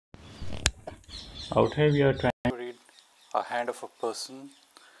Out here we are trying to read a hand of a person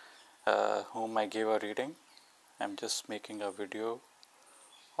whom I gave a reading. I'm just making a video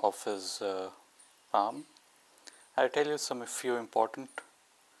of his palm. I'll tell you a few important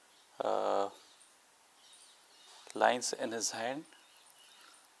uh, lines in his hand,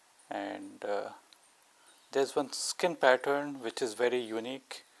 and there's one skin pattern which is very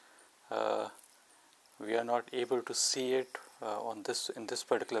unique. Uh, we are not able to see it in this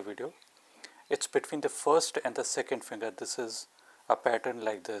particular video. It's between the first and the second finger. This is a pattern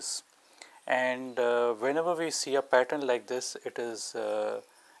like this, and whenever we see a pattern like this, it is a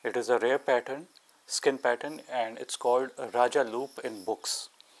rare pattern, skin pattern, and it's called a Raja loop in books.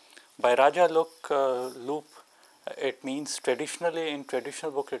 By Raja loop, it means traditionally in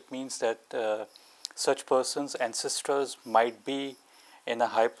traditional book it means that such persons ancestors might be in a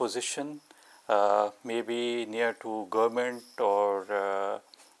high position, maybe near to government or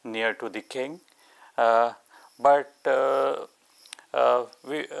near to the king, uh, but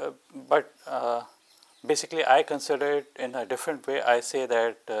we but basically I consider it in a different way. I say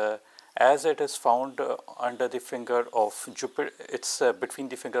that as it is found under the finger of Jupiter, it's between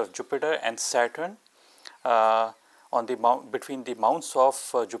the finger of Jupiter and Saturn, on the between the mounts of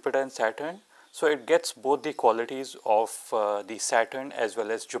Jupiter and Saturn. So it gets both the qualities of the Saturn as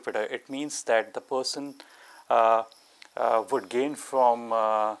well as Jupiter. It means that the person would gain from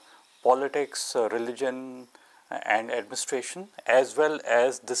politics, religion, and administration, as well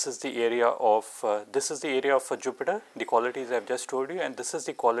as this is the area of Jupiter, the qualities I've just told you, and this is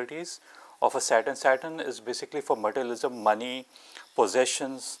the qualities of a Saturn. Saturn is basically for materialism, money,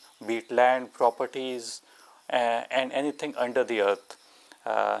 possessions, be it land, properties, and anything under the earth.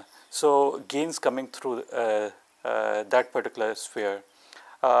 So gains coming through that particular sphere.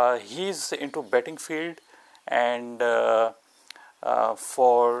 He's into betting field, and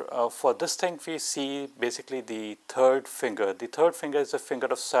for this thing we see basically the third finger. The third finger is the finger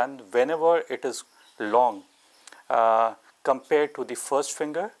of sun. Whenever it is long compared to the first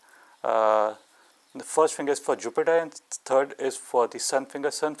finger, the first finger is for Jupiter and third is for the sun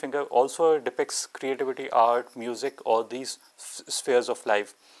finger. Sun finger also depicts creativity, art, music, all these spheres of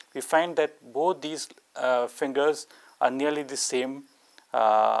life. We find that both these fingers are nearly the same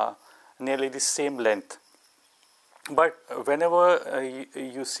length. But whenever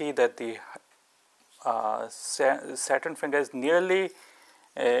you see that the Saturn finger is nearly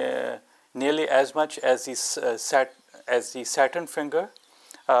as much as the Saturn finger,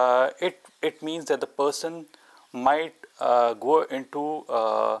 it means that the person might go into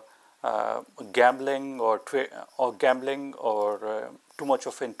gambling or too much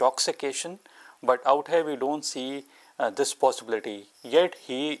of intoxication. But out here we don't see this possibility. Yet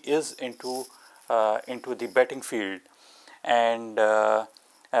he is into the betting field, and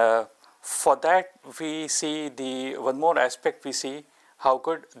for that we see the one more aspect. We see how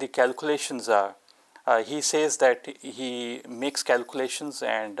good the calculations are. He says that he makes calculations,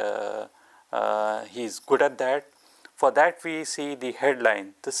 and he's good at that. For that we see the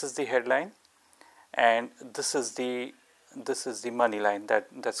headline. This is the headline, and this is the money line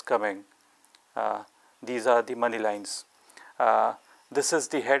that's coming. These are the money lines. This is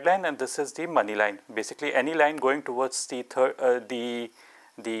the headline and this is the money line. Basically, any line going towards the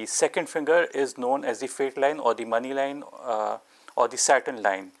the second finger is known as the fate line or the money line or the Saturn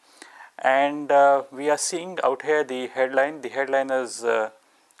line. And we are seeing out here the headline. The headline is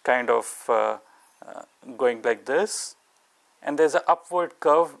kind of going like this, and there's an upward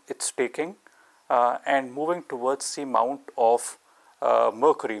curve it's taking and moving towards the mount of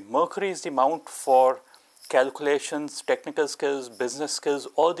Mercury. Mercury is the mount for calculations, technical skills, business skills.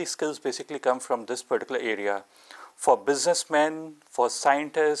 All these skills basically come from this particular area. For businessmen, for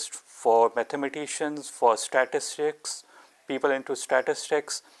scientists, for mathematicians, for statistics, people into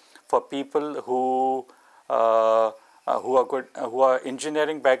statistics, for people who are good, who are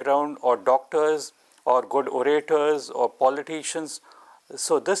engineering background, or doctors, or good orators, or politicians.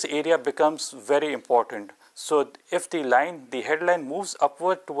 So this area becomes very important. So if the headline moves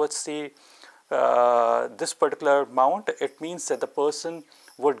upward towards the this particular mount, it means that the person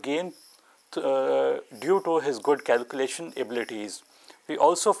would gain due to his good calculation abilities. We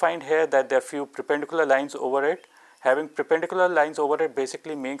also find here that there are few perpendicular lines over it. Having perpendicular lines over it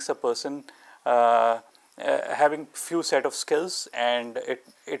basically makes a person having few set of skills, and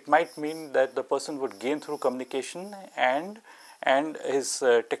it might mean that the person would gain through communication and his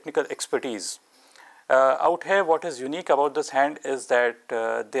technical expertise. Out here, what is unique about this hand is that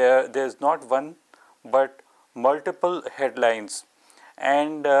there is not one but multiple headlines,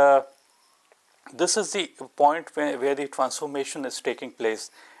 and this is the point where the transformation is taking place.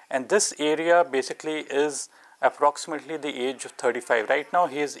 and this area basically is approximately the age of 35. Right now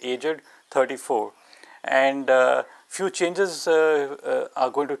he is aged 34, and few changes are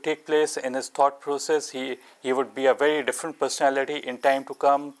going to take place in his thought process. He would be a very different personality in time to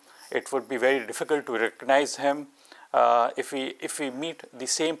come. It would be very difficult to recognize him if we meet the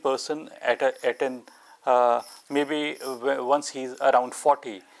same person at an maybe once he's around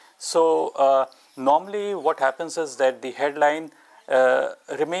 40. So normally what happens is that the headline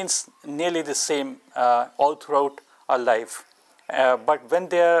remains nearly the same all throughout our life. But when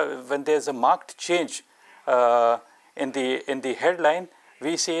there's a marked change in the headline,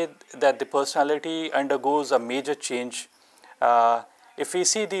 we say that the personality undergoes a major change. If we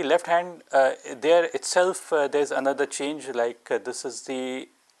see the left hand, there itself there's another change, like this is the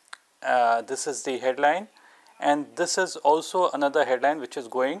headline, and this is also another headline which is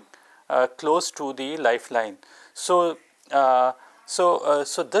going close to the lifeline. So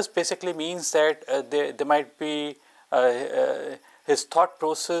so this basically means that there might be his thought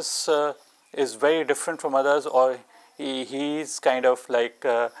process is very different from others, or he's kind of like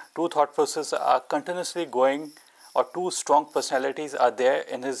two thought processes are continuously going, or two strong personalities are there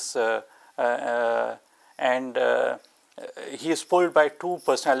in his and he is pulled by two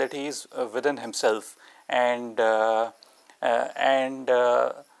personalities within himself, and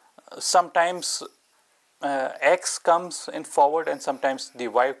sometimes X comes in forward and sometimes the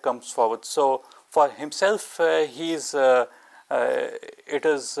Y comes forward. So for himself, it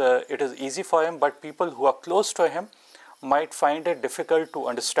is easy for him, but people who are close to him might find it difficult to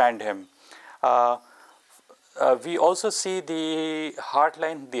understand him. We also see the heart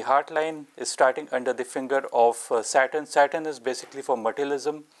line. The heart line is starting under the finger of Saturn. Saturn is basically for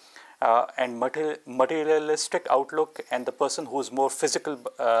materialism and materialistic outlook, and the person who is more physical.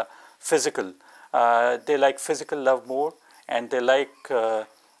 They like physical love more, and they like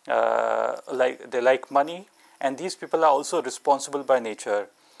money, and these people are also responsible by nature,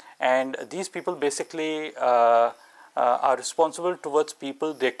 and these people basically are responsible towards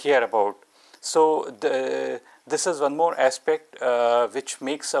people they care about. So this is one more aspect which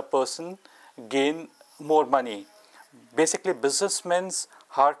makes a person gain more money. Basically, businessmen's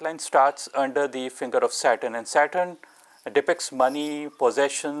heartline starts under the finger of Saturn, and Saturn depicts money,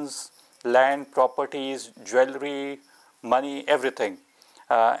 possessions, land, properties, jewelry, money, everything.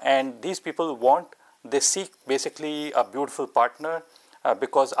 And these people they seek basically a beautiful partner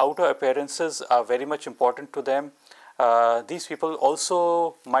because outer appearances are very much important to them. These people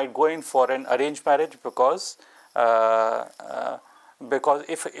also might go in for an arranged marriage because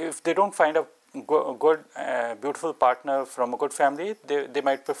if they don't find a good beautiful partner from a good family, they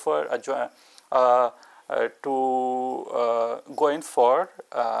might prefer to go in for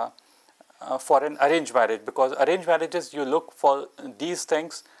an arranged marriage, because arranged marriages, you look for these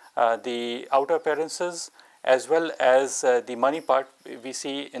things, the outer appearances as well as the money part we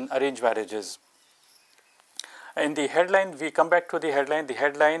see in arranged marriages. In the headline, we come back to the headline. The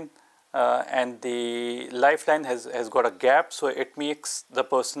headline and the lifeline has got a gap, so it makes the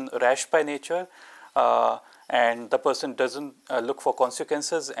person rash by nature, and the person doesn't look for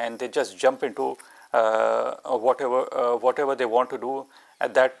consequences, and they just jump into whatever they want to do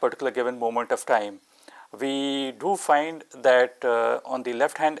at that particular given moment of time. We do find that on the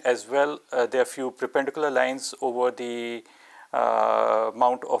left hand as well, there are few perpendicular lines over the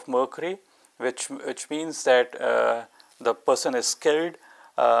mount of Mercury, which means that the person is skilled.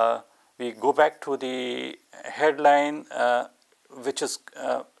 We go back to the headline, which is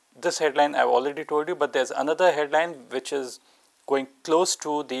this headline I've already told you, but there's another headline which is going close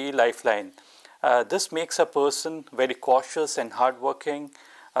to the lifeline. This makes a person very cautious and hardworking.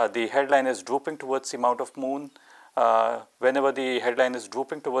 The headline is drooping towards the mount of moon. Whenever the headline is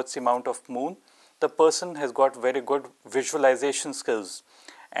drooping towards the mount of moon, the person has got very good visualization skills,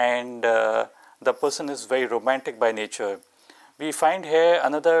 and the person is very romantic by nature. We find here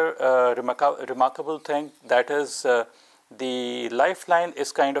another remarkable thing, that is the lifeline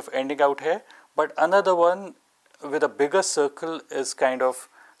is kind of ending out here, but another one with a bigger circle is kind of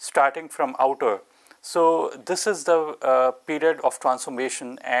starting from outer. So this is the period of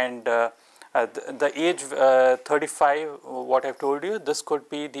transformation, and the age 35, what I've told you, this could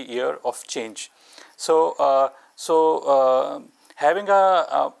be the year of change. So having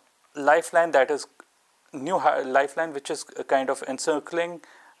a lifeline, that is new lifeline, which is kind of encircling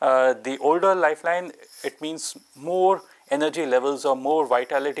the older lifeline, it means more energy levels or more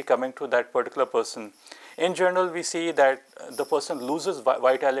vitality coming to that particular person. In general, we see that the person loses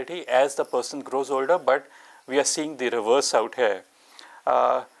vitality as the person grows older, but we are seeing the reverse out here.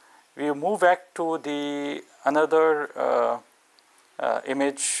 We move back to the another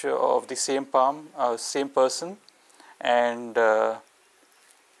image of the same palm, same person, and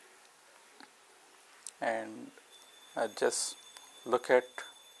just look at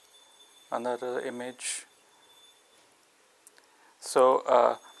another image. So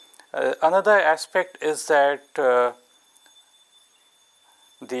another aspect is that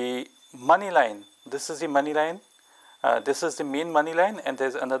the money line, this is the money line, this is the main money line, and there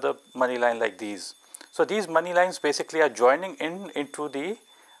is another money line like these. So these money lines basically are joining into the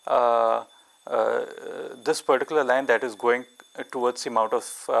this particular line that is going towards the mount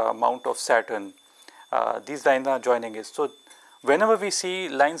of Saturn. These lines are joining it. So whenever we see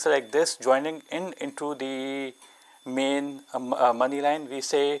lines like this joining into the main money line, we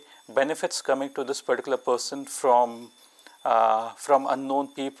say benefits coming to this particular person from unknown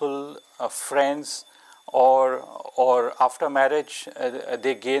people, friends, or after marriage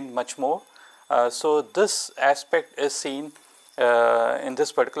they gain much more. So this aspect is seen in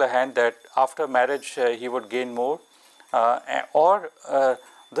this particular hand, that after marriage he would gain more, or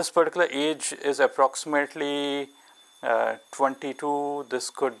this particular age is approximately 22, this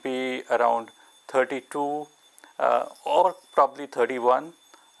could be around 32 or probably 31.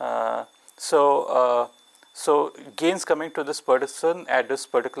 So gains coming to this person at this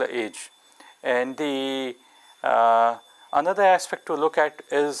particular age. And the another aspect to look at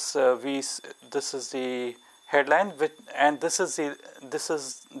is this is the headline, and this is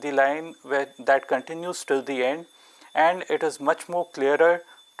the line that continues till the end, and it is much more clearer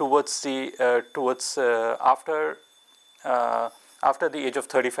towards the after the age of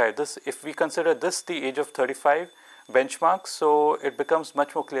 35. This, if we consider this the age of 35 benchmark, so it becomes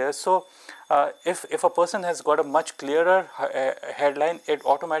much more clear. So if a person has got a much clearer headline, it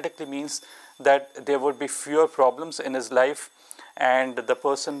automatically means that there would be fewer problems in his life, and the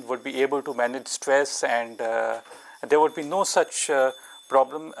person would be able to manage stress, and there would be no such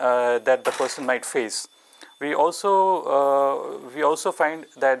problem that the person might face. We also find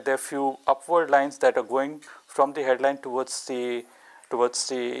that there are few upward lines that are going from the headline towards the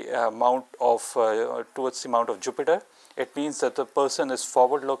mount of Jupiter. It means that the person is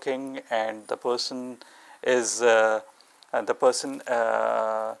forward looking, and the person is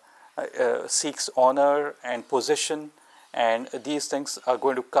seeks honor and position, and these things are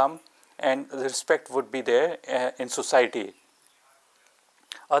going to come, and the respect would be there in society.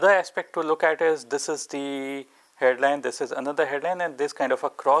 Other aspect to look at is, this is the headline, this is another headline, and this kind of a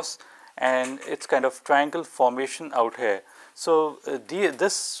cross, and it's kind of triangle formation out here. So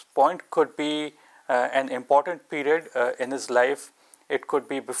this point could be an important period in his life. It could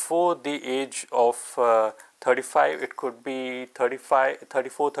be before the age of 35, it could be 34,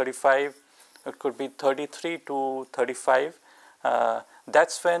 35, it could be 33 to 35.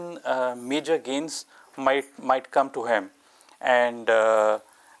 That's when major gains might come to him, and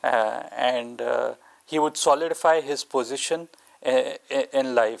he would solidify his position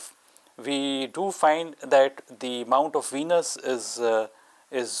in life. We do find that the mount of Venus is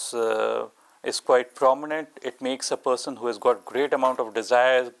quite prominent. It makes a person who has got great amount of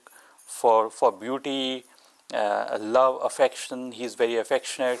desire for beauty, love, affection. He's very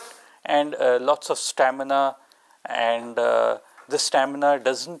affectionate, and lots of stamina, and this stamina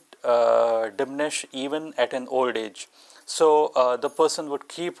doesn't diminish even at an old age. So the person would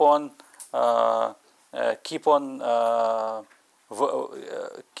keep on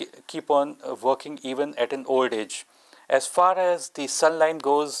working even at an old age. As far as the sun line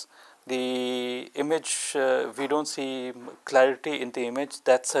goes, the image, we don't see clarity in the image.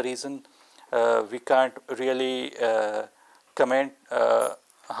 That's the reason we can't really comment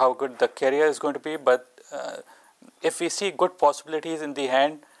how good the career is going to be. But if we see good possibilities in the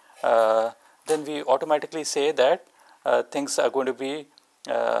hand, then we automatically say that things are going to be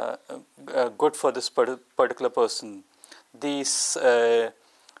good for this particular person. The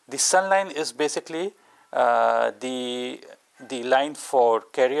sun line is basically the line for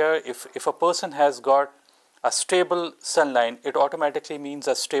career. If a person has got a stable sun line, it automatically means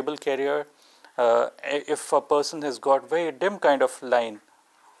a stable career. If a person has got very dim kind of line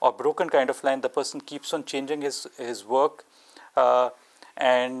or broken kind of line, the person keeps on changing his work,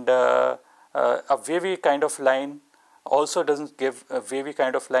 and a wavy kind of line also doesn't give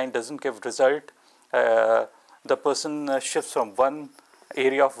result. The person shifts from one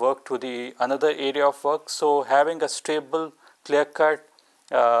area of work to the another area of work. So having a stable, clear-cut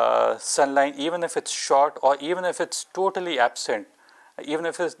sun line, even if it's short or even if it's totally absent, even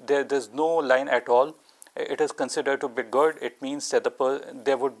if there's no line at all, it is considered to be good. It means that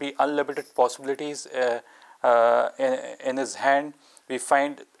there would be unlimited possibilities in his hand. We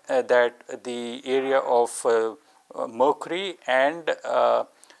find that the area of Mercury and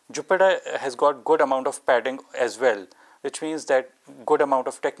Jupiter has got good amount of padding as well, which means that good amount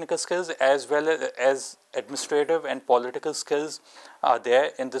of technical skills as well as administrative and political skills are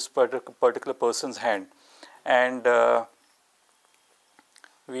there in this particular person's hand. And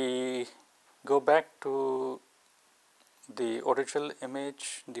we go back to the original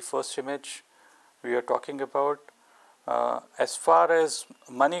image, the first image we are talking about. As far as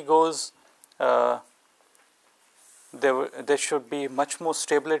money goes, there should be much more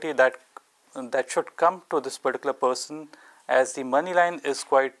stability that should come to this particular person, as the money line is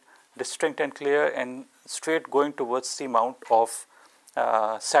quite distinct and clear and straight going towards the mount of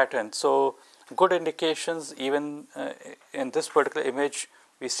Saturn. So good indications, even in this particular image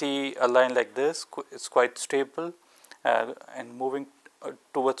we see a line like this. It's quite stable and moving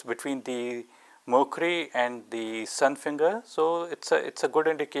towards between the Mercury and the Sun finger. So it's a good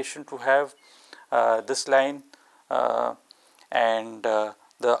indication to have this line, and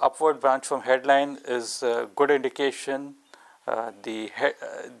the upward branch from headline is a good indication. The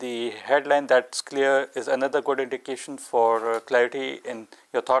headline that's clear is another good indication for clarity in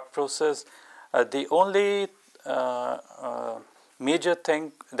your thought process. The only major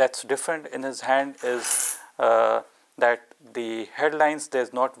thing that's different in his hand is that the headlines,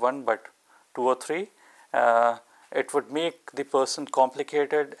 there's not one but 2 or 3. It would make the person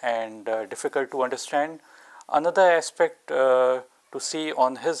complicated and difficult to understand. Another aspect to see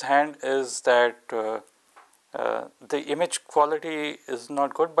on his hand is that the image quality is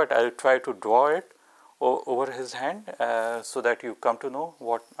not good, but I'll try to draw it over his hand so that you come to know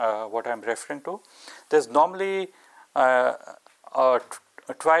what I'm referring to. There's normally a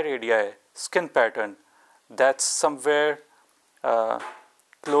triradii skin pattern that's somewhere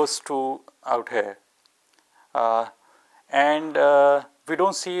close to out here, and we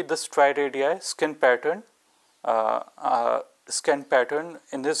don't see this triradii skin pattern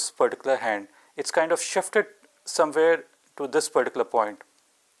in this particular hand. It's kind of shifted somewhere to this particular point.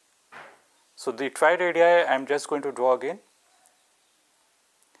 So the triradii I'm just going to draw again.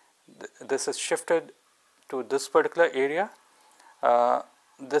 This is shifted to this particular area.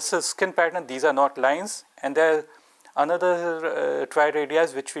 This is skin pattern, these are not lines, and there are another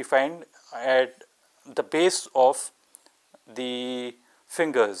triradii which we find at the base of the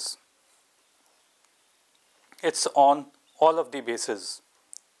fingers. It's on all of the bases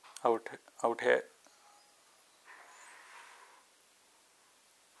out here.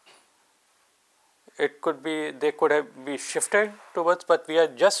 It could be, they could have be shifted towards, but we are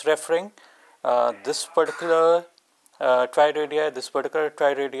just referring this particular triradii, this particular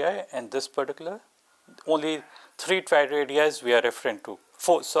triradii, and this particular, only 3 triradii we are referring to.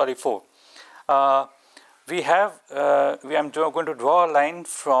 4. We have, I'm going to draw a line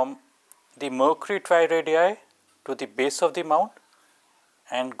from the Mercury triradii to the base of the mount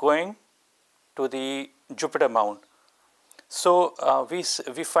and going to the Jupiter mount. So we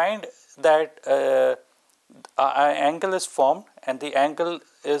find that an angle is formed, and the angle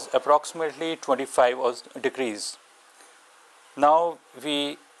is approximately 25 degrees. Now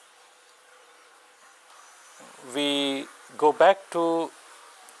we go back to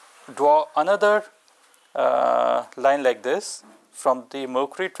draw another line like this from the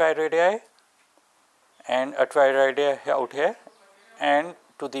Mercury triradii and a triradii out here and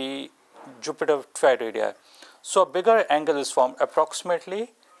to the Jupiter triradii. So a bigger angle is formed,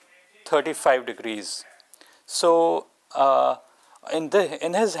 approximately 35 degrees. So in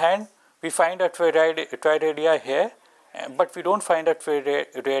his hand we find a triradii here, but we don't find a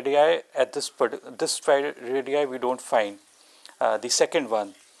triradii at this triradii. We don't find the second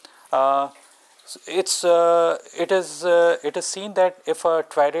one. It is seen that if a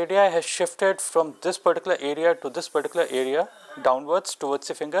triradii has shifted from this particular area to this particular area downwards towards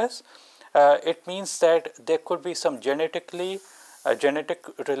the fingers, it means that there could be some genetic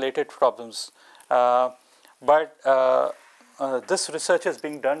related problems. But this research is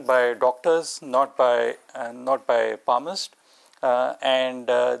being done by doctors, not by palmists, and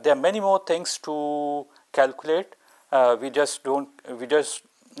there are many more things to calculate.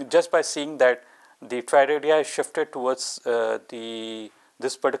 Just by seeing that the triradii is shifted towards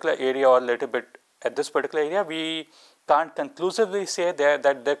this particular area or a little bit at this particular area, we can't conclusively say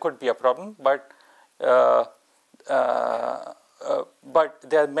that there could be a problem, but there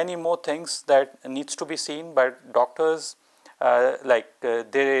are many more things that needs to be seen by doctors, like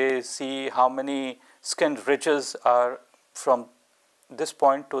they see how many skin ridges are from this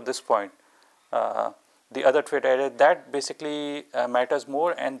point to this point. The other triradii, that basically matters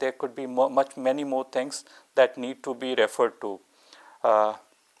more, and there could be many more things that need to be referred to.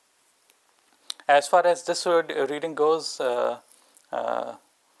 As far as this reading goes,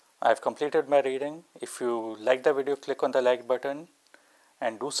 I've completed my reading. If you like the video, click on the like button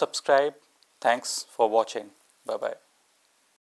and do subscribe. Thanks for watching. Bye bye.